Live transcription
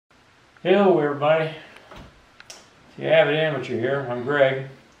Hello everybody, if you have it amateur here, I'm Greg,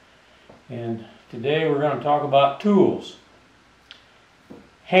 and today we're going to talk about tools,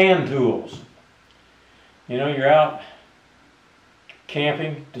 hand tools. You know, you're out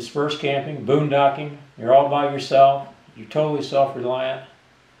camping, dispersed camping, boondocking, you're all by yourself, you're totally self-reliant,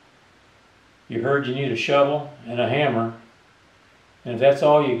 you heard you need a shovel and a hammer, and if that's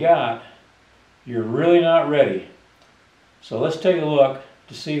all you got, you're really not ready. So let's take a look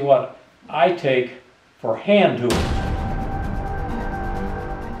to see what I take for hand tools.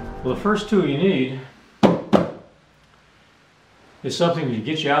 Well, the first tool you need is something to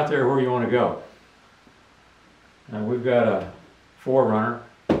get you out there where you want to go. Now we've got a 4Runner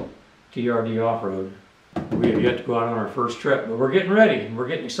TRD off-road. We have yet to go out on our first trip, but we're getting ready and we're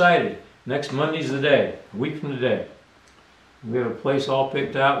getting excited. Next Monday's the day, a week from today. We have a place all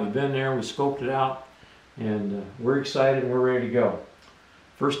picked out. We've been there, we scoped it out, and we're excited and we're ready to go.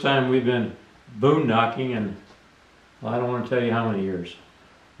 First time we've been boondocking in, well, I don't want to tell you how many years.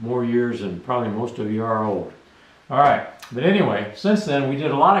 More years than probably most of you are old. Alright, but anyway, since then we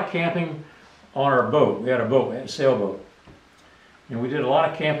did a lot of camping on our boat. We had a boat, we had a sailboat. And we did a lot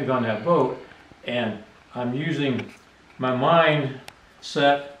of camping on that boat, and I'm using my mind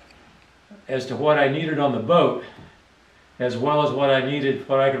set as to what I needed on the boat, as well as what I needed,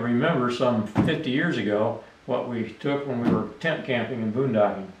 what I could remember some 50 years ago, what we took when we were tent camping and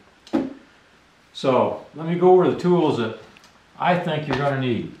boondocking. So let me go over the tools that I think you're going to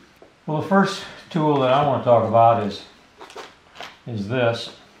need. Well, the first tool that I want to talk about is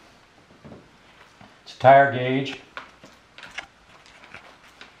this. It's a tire gauge,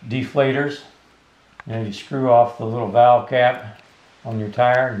 deflators. You know, you screw off the little valve cap on your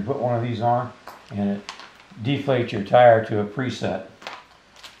tire and you put one of these on, and it deflates your tire to a preset.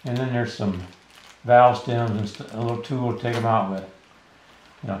 And then there's some valve stems and a little tool to take them out with.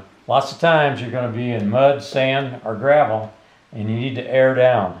 You know, lots of times you're going to be in mud, sand, or gravel, and you need to air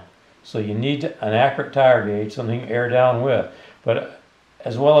down. So you need an accurate tire gauge, something to air down with. But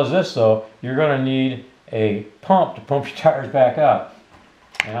as well as this though, you're going to need a pump to pump your tires back up.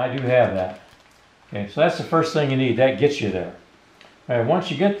 And I do have that. Okay, so that's the first thing you need. That gets you there. Okay, once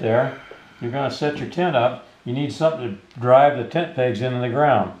you get there, you're going to set your tent up. You need something to drive the tent pegs into the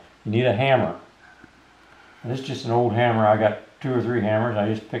ground. You need a hammer. This is just an old hammer. I got 2 or 3 hammers.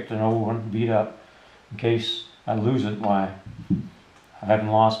 I just picked an old one, beat up, in case I lose it. Why? I haven't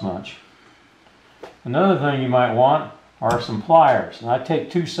lost much. Another thing you might want are some pliers. And I take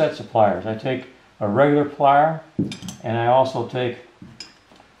 2 sets of pliers. I take a regular plier, and I also take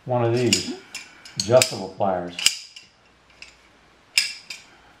one of these adjustable pliers.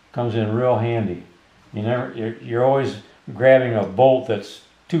 Comes in real handy. You're always grabbing a bolt that's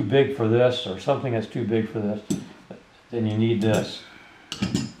too big for this, or something that's too big for this, then you need this.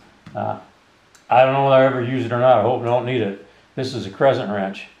 I don't know whether I ever use it or not. I hope I don't need it. This is a crescent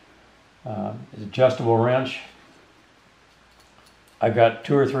wrench. It's an adjustable wrench. I've got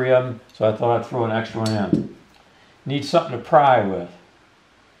 2 or 3 of them, so I thought I'd throw an extra one in. Need something to pry with.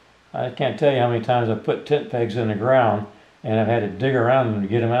 I can't tell you how many times I've put tent pegs in the ground and I've had to dig around them to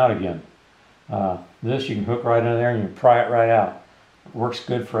get them out again. This you can hook right in there and you can pry it right out. It works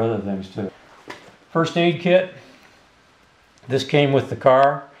good for other things too. First aid kit. This came with the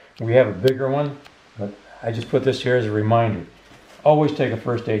car. We have a bigger one, but I just put this here as a reminder. Always take a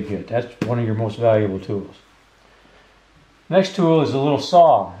first aid kit. That's one of your most valuable tools. Next tool is a little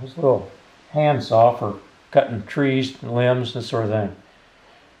saw. This little hand saw for cutting trees, limbs, this sort of thing.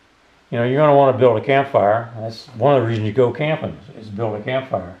 You know, you're going to want to build a campfire. That's one of the reasons you go camping, is build a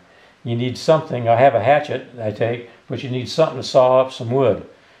campfire. You need something. I have a hatchet that I take, but you need something to saw up some wood.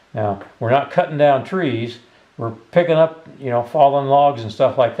 Now, we're not cutting down trees. We're picking up, you know, fallen logs and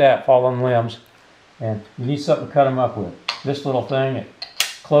stuff like that, fallen limbs, and you need something to cut them up with. This little thing, it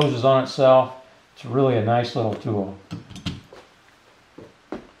closes on itself. It's really a nice little tool.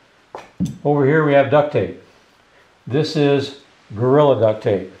 Over here we have duct tape. This is Gorilla duct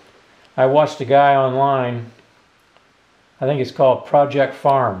tape. I watched a guy online, I think it's called Project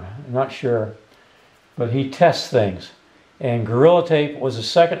Farm, I'm not sure, but he tests things. And Gorilla tape was the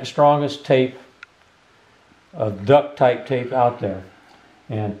second strongest tape of duct type tape out there.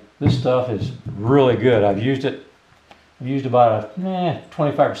 And this stuff is really good. I've used it. I've used about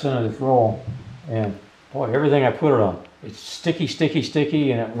 25% of this roll. And boy, everything I put it on, it's sticky, sticky,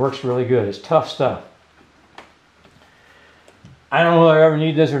 sticky, and it works really good. It's tough stuff. I don't know whether I ever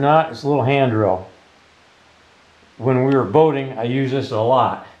need this or not. It's a little hand drill. When we were boating, I use this a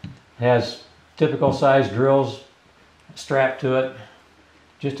lot. It has typical size drills strapped to it.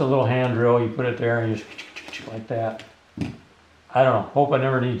 Just a little hand drill. You put it there and you just like that. I don't know, hope I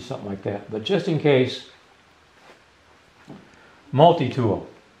never need something like that. But just in case, multi-tool.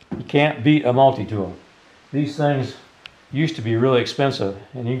 You can't beat a multi-tool. These things used to be really expensive,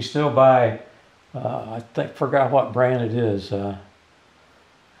 and you can still buy, forgot what brand it is, but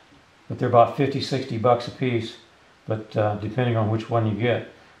they're about 50, 60 bucks a piece, but depending on which one you get.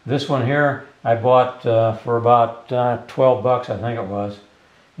 This one here I bought for about 12 bucks, I think it was,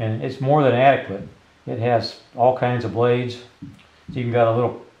 and it's more than adequate. It has all kinds of blades. It's even got a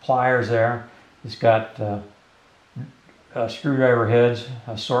little pliers there. It's got screwdriver heads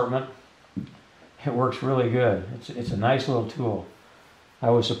assortment. It works really good. It's a nice little tool. I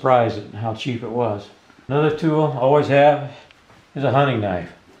was surprised at how cheap it was. Another tool I always have is a hunting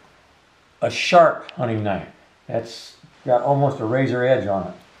knife. A sharp hunting knife. That's got almost a razor edge on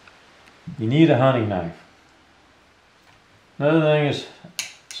it. You need a hunting knife. Another thing is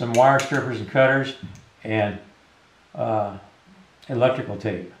some wire strippers and cutters and electrical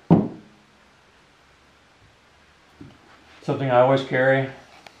tape. Something I always carry,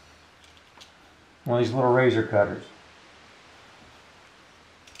 one of these little razor cutters.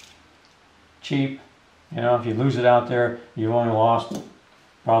 Cheap, you know, if you lose it out there, you only lost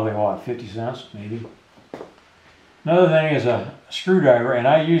probably what, 50 cents maybe. Another thing is a screwdriver, and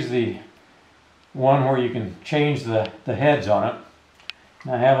I use the one where you can change the heads on it.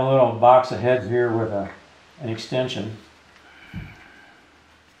 And I have a little box of heads here with an extension.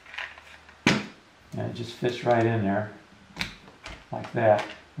 And it just fits right in there, like that.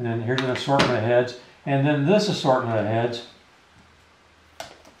 And then here's an assortment of heads. And then this assortment of heads,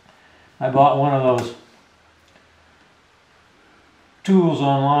 I bought one of those tools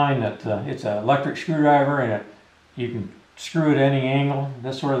online that it's an electric screwdriver, and you can screw it at any angle,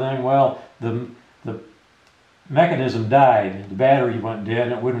 this sort of thing. Well, the mechanism died. The battery went dead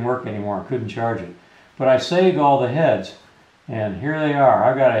and it wouldn't work anymore. I couldn't charge it. But I saved all the heads, and here they are.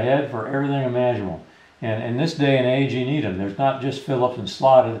 I've got a head for everything imaginable. And in this day and age, you need them. There's not just Phillips and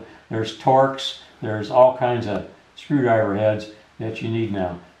slotted. There's Torx. There's all kinds of screwdriver heads that you need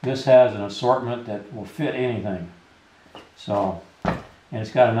now. This has an assortment that will fit anything. So, and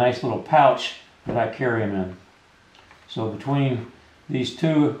it's got a nice little pouch that I carry them in. So between these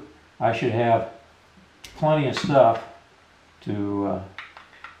two, I should have plenty of stuff to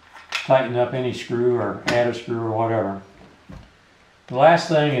tighten up any screw or add a screw or whatever. The last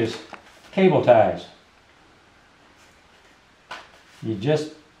thing is cable ties. You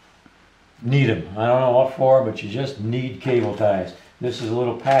just need them. I don't know what for, but you just need cable ties. This is a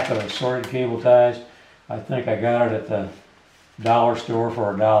little pack of assorted cable ties. I think I got it at the dollar store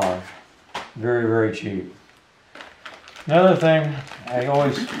for $1. Very, very cheap. Another thing I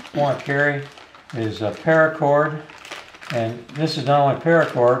always want to carry is a paracord. And this is not only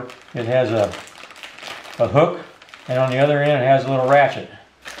paracord, it has a hook, and on the other end it has a little ratchet.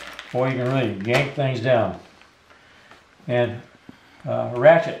 Boy, you can really yank things down. And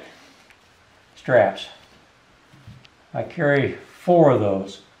ratchet straps. I carry 4 of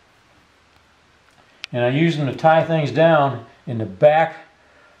those. And I use them to tie things down in the back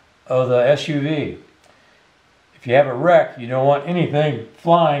of the SUV. If you have a wreck, you don't want anything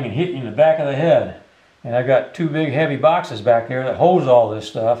flying and hitting you in the back of the head. And I've got 2 big heavy boxes back there that holds all this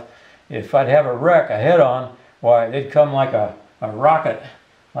stuff. If I'd have a wreck, a head-on, why, they'd come like a rocket,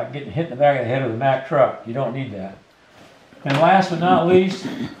 like getting hit in the back of the head of the Mack truck. You don't need that. And last but not least,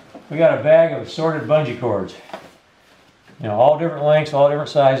 we got a bag of assorted bungee cords. You know, all different lengths, all different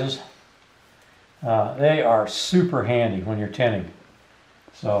sizes. They are super handy when you're tenting.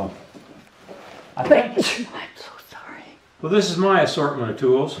 So, I think... I'm so sorry. Well, this is my assortment of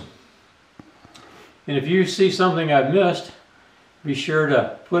tools. And if you see something I've missed, be sure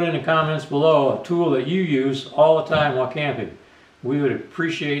to put in the comments below a tool that you use all the time while camping. We would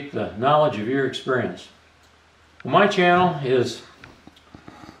appreciate the knowledge of your experience. Well, my channel is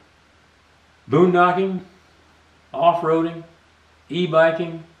boondocking, off-roading,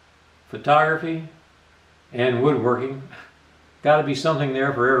 e-biking, photography, and woodworking. Got to be something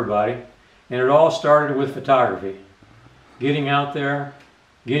there for everybody. And it all started with photography. Getting out there,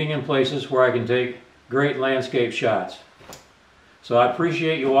 getting in places where I can take great landscape shots. So I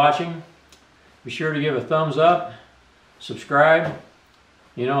appreciate you watching. Be sure to give a thumbs up, subscribe,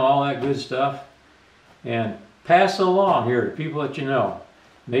 you know, all that good stuff. And pass it along here to people that you know.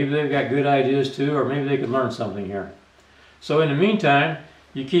 Maybe they've got good ideas too, or maybe they could learn something here. So in the meantime,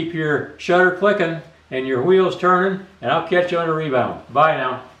 you keep your shutter clicking and your wheels turning, and I'll catch you on a rebound. Bye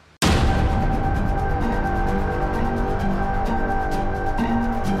now.